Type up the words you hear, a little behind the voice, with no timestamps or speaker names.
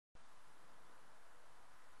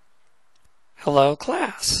Hello,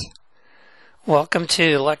 class. Welcome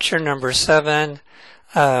to lecture number 7,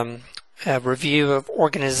 a review of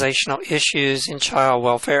organizational issues in child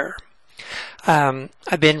welfare.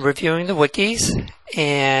 I've been reviewing the wikis,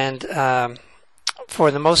 and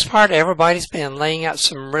for the most part, everybody's been laying out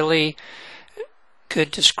some really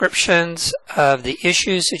good descriptions of the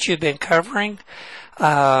issues that you've been covering.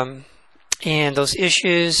 And those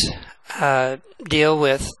issues deal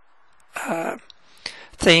with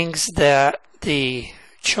things that the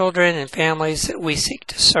children and families that we seek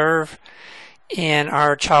to serve in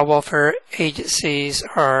our child welfare agencies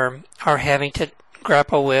are having to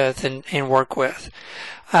grapple with and work with.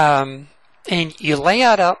 And you lay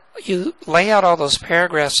out all those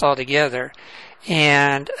paragraphs all together,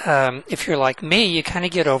 and if you're like me, you kind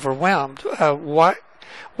of get overwhelmed.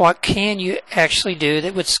 What can you actually do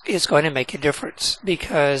that is going to make a difference?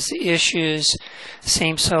 Because the issues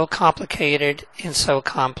seem so complicated and so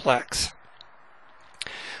complex.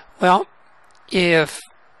 Well, if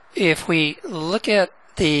we look at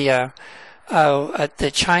the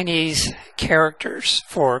Chinese characters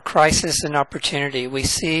for crisis and opportunity, we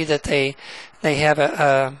see that they have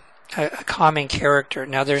a common character.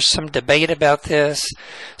 Now, there's some debate about this,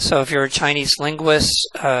 so if you're a Chinese linguist,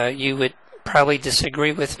 you would probably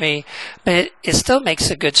disagree with me, but it still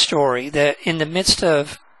makes a good story that in the midst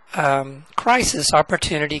of crisis,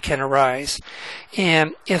 opportunity can arise.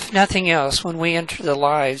 And if nothing else, when we enter the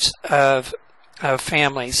lives of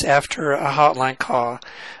families after a hotline call,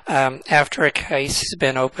 after a case has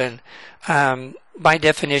been opened, by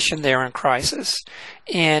definition, they're in crisis.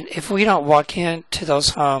 And if we don't walk into those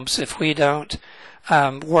homes, if we don't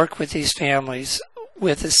work with these families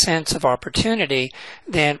with a sense of opportunity,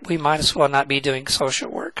 then we might as well not be doing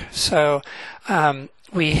social work. So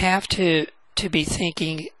we have to be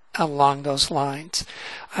thinking along those lines.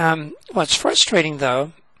 What's frustrating,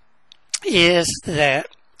 though, is that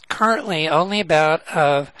currently only about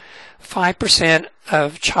 5%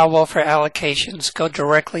 of child welfare allocations go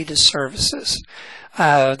directly to services.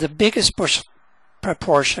 The biggest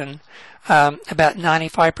proportion, about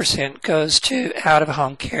 95%, goes to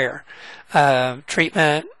out-of-home care,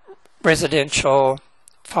 treatment, residential,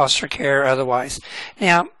 foster care, otherwise.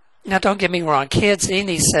 Now, don't get me wrong, kids in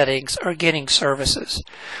these settings are getting services,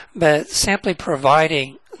 but simply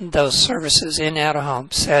providing those services in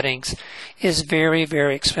out-of-home settings is very,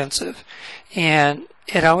 very expensive. And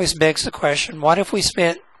it always begs the question, what if we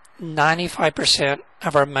spent 95%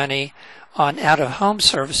 of our money on out-of-home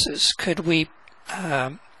services? Could we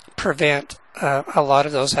prevent a lot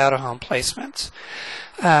of those out-of-home placements?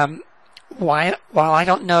 While I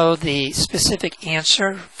don't know the specific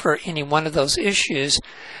answer for any one of those issues,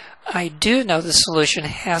 I do know the solution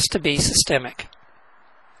has to be systemic.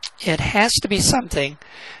 It has to be something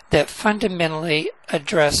that fundamentally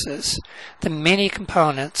addresses the many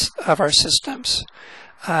components of our systems.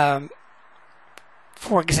 For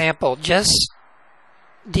example, just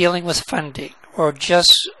dealing with funding, or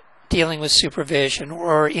just dealing with supervision,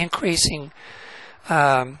 or increasing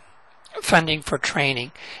funding for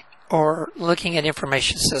training, or looking at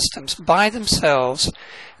information systems by themselves,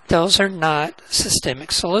 those are not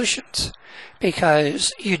systemic solutions,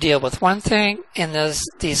 because you deal with one thing and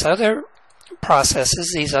these other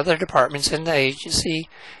processes, these other departments in the agency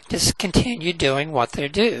just continue doing what they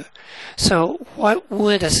do. So what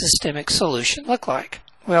would a systemic solution look like?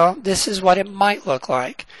 Well, this is what it might look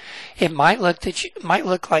like. It might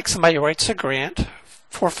look like somebody writes a grant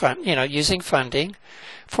for using funding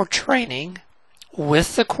for training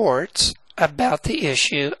with the courts about the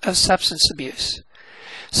issue of substance abuse.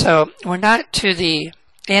 So we're not to the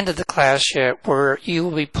end of the class yet where you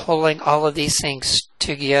will be pulling all of these things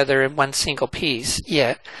together in one single piece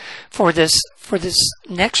yet. For this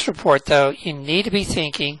next report, though, you need to be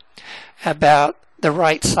thinking about the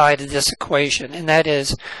right side of this equation, and that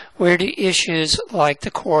is, where do issues like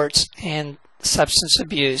the courts and substance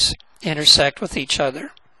abuse intersect with each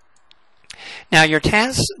other? Now, your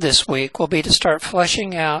task this week will be to start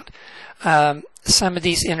fleshing out some of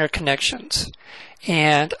these interconnections.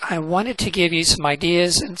 And I wanted to give you some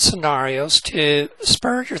ideas and scenarios to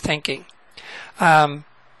spur your thinking.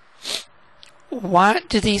 What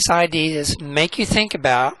do these ideas make you think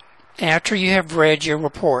about after you have read your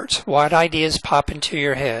reports? What ideas pop into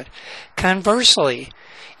your head? Conversely,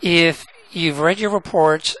 if you've read your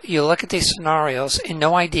reports, you look at these scenarios, and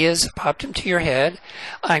no ideas have popped into your head,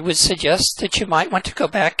 I would suggest that you might want to go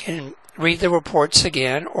back and read the reports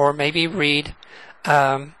again, or maybe read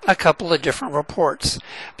a couple of different reports,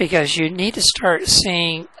 because you need to start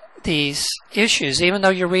seeing these issues, even though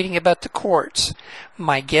you're reading about the courts.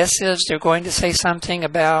 My guess is they're going to say something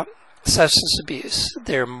about substance abuse.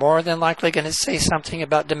 They're more than likely going to say something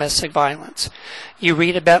about domestic violence. You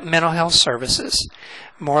read about mental health services.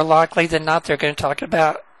 More likely than not, they're going to talk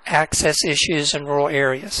about access issues in rural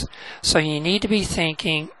areas. So you need to be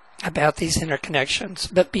thinking about these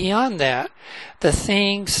interconnections. But beyond that, the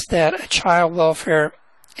things that a child welfare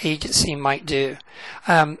agency might do,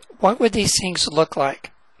 what would these things look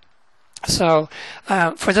like? So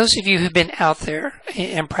for those of you who've been out there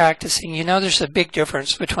and practicing, you know there's a big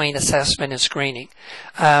difference between assessment and screening.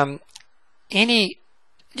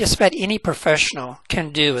 Just about any professional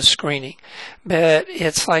can do a screening, but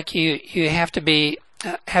it's like you have to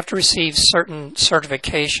receive certain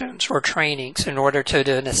certifications or trainings in order to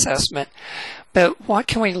do an assessment. But what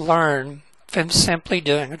can we learn from simply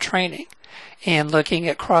doing a training and looking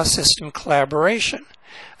at cross-system collaboration?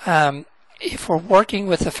 If we're working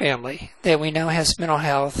with a family that we know has mental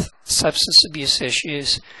health, substance abuse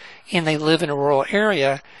issues, and they live in a rural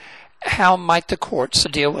area, how might the courts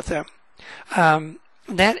deal with them?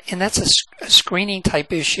 That's a screening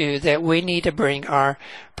type issue that we need to bring our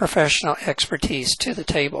professional expertise to the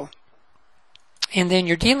table. And then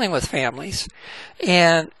you're dealing with families,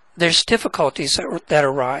 and there's difficulties that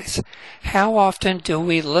arise. How often do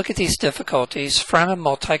we look at these difficulties from a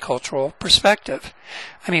multicultural perspective?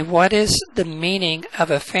 I mean, what is the meaning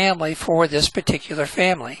of a family for this particular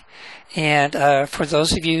family? And for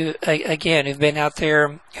those of you, again, who've been out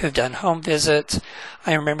there, who've done home visits,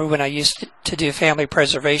 I remember when I used to do family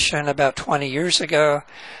preservation about 20 years ago.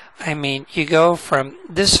 I mean, you go from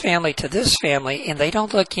this family to this family, and they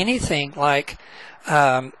don't look anything like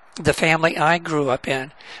the family I grew up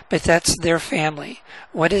in, but that's their family.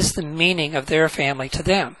 What is the meaning of their family to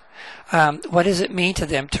them? What does it mean to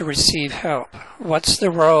them to receive help? What's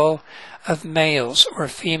the role of males or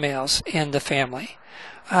females in the family?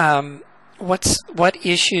 What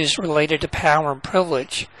issues related to power and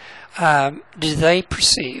privilege do they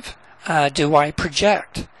perceive? Do I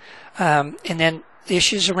project? And then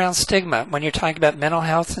issues around stigma. When you're talking about mental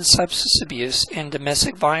health and substance abuse and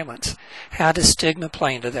domestic violence, how does stigma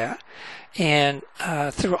play into that? And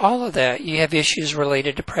through all of that, you have issues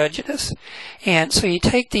related to prejudice. And so you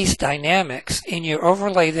take these dynamics and you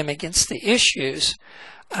overlay them against the issues.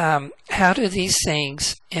 How do these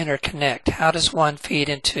things interconnect? How does one feed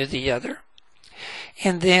into the other?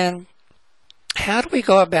 And then how do we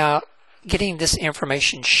go about getting this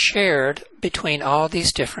information shared between all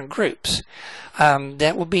these different groups?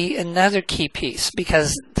 That will be another key piece,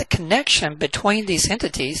 because the connection between these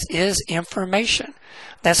entities is information.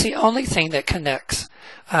 That's the only thing that connects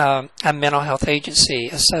a mental health agency,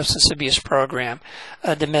 a substance abuse program,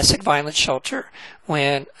 a domestic violence shelter,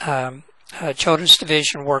 when a children's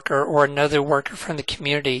division worker or another worker from the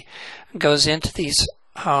community goes into these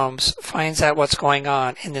homes, finds out what's going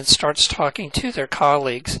on, and then starts talking to their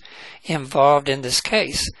colleagues involved in this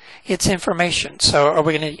case. It's information. So are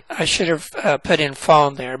we going to, I should have put in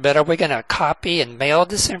phone there, but are we going to copy and mail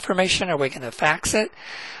this information? Are we going to fax it?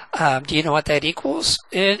 Do you know what that equals?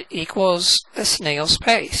 It equals a snail's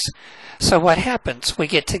pace. So what happens? We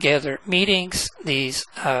get together meetings, these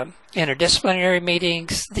interdisciplinary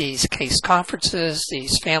meetings, these case conferences,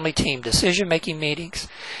 these family team decision-making meetings,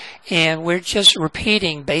 and we're just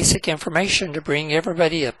repeating basic information to bring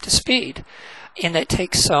everybody up to speed. And that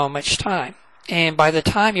takes so much time. And by the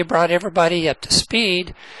time you brought everybody up to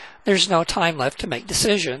speed, there's no time left to make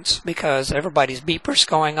decisions, because everybody's beepers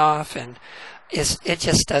going off, and it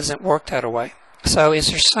just doesn't work that way. So is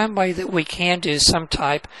there some way that we can do some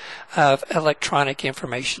type of electronic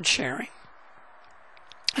information sharing?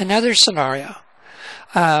 Another scenario.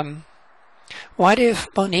 What if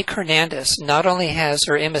Monique Hernandez not only has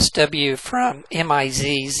her MSW from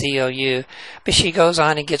MIZ-ZOU, but she goes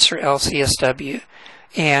on and gets her LCSW,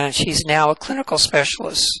 and she's now a clinical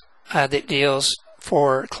specialist that deals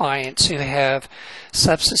for clients who have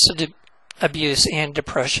substance abuse and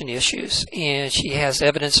depression issues, and she has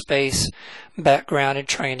evidence-based background and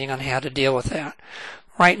training on how to deal with that.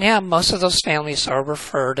 Right now, most of those families are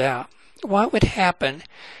referred out. What would happen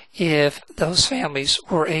if those families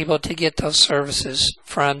were able to get those services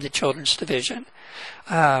from the Children's Division?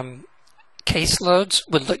 Caseloads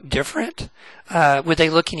would look different. Would they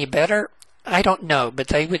look any better? I don't know, but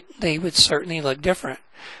they would certainly look different.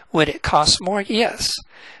 Would it cost more? Yes.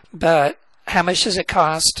 But how much does it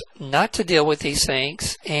cost not to deal with these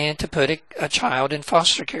things and to put a child in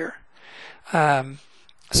foster care?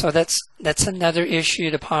 So that's another issue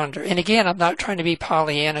to ponder. And again, I'm not trying to be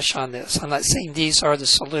Pollyannish on this. I'm not saying these are the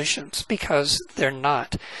solutions, because they're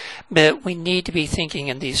not. But we need to be thinking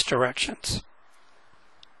in these directions.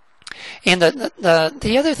 And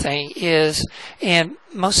the other thing is, and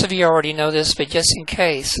most of you already know this, but just in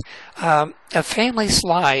case, a family's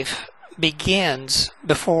life begins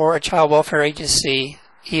before a child welfare agency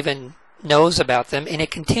even knows about them, and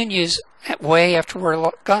it continues way after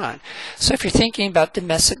we're gone. So if you're thinking about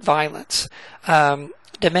domestic violence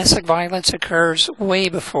occurs way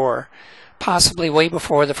before, possibly way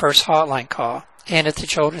before the first hotline call. And if the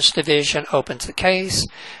Children's Division opens the case,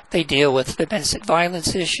 they deal with domestic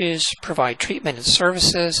violence issues, provide treatment and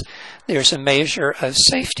services. There's a measure of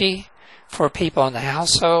safety for people in the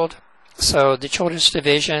household. So the Children's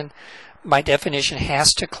Division, by definition,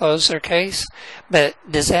 has to close their case. But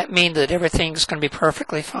does that mean that everything's going to be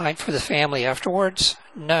perfectly fine for the family afterwards?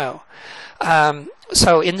 No.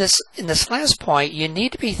 So in this last point, you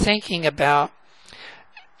need to be thinking about,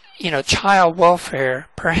 child welfare,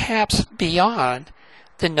 perhaps beyond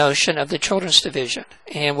the notion of the Children's Division.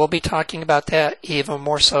 And we'll be talking about that even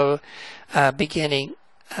more so beginning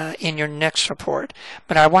in your next report.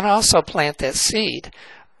 But I want to also plant that seed.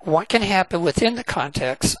 What can happen within the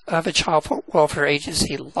context of a child welfare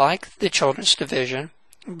agency like the Children's Division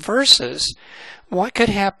versus what could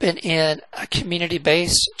happen in a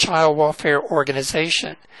community-based child welfare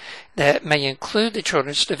organization that may include the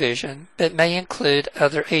Children's Division, but may include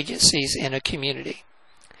other agencies in a community.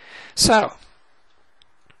 So,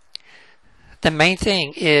 the main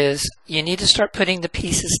thing is you need to start putting the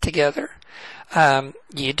pieces together.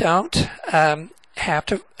 You don't have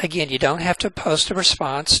to post a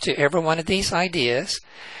response to every one of these ideas.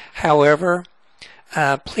 However,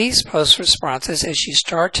 please post responses as you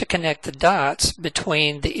start to connect the dots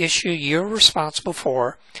between the issue you're responsible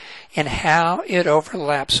for and how it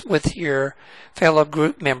overlaps with your fellow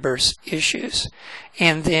group members' issues.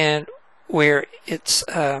 And then where it's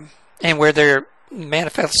and where they're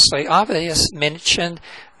manifestly obvious, mention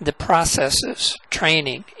the processes,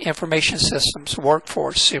 training, information systems,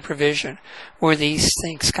 workforce, supervision, where these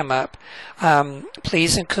things come up.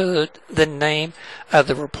 Please include the name of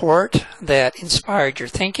the report that inspired your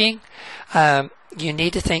thinking. You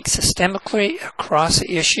need to think systemically across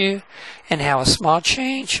the issue and how a small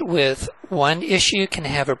change with one issue can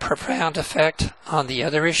have a profound effect on the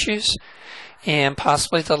other issues and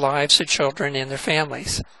possibly the lives of children and their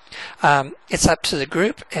families. It's up to the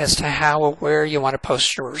group as to how or where you want to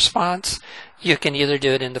post your response. You can either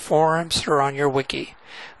do it in the forums or on your wiki.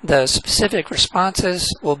 The specific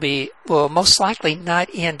responses will most likely not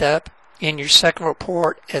end up in your second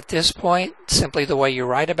report at this point, simply the way you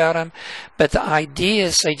write about them, but the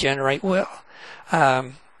ideas they generate will.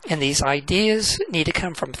 And these ideas need to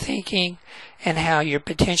come from thinking and how you're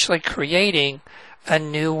potentially creating a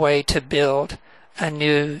new way to build a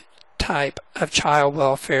new type of child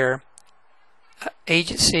welfare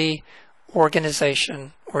agency,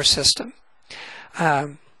 organization, or system.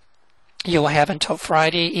 You will have until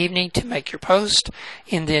Friday evening to make your post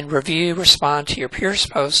and then respond to your peers'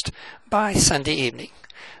 post by Sunday evening.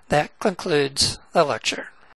 That concludes the lecture.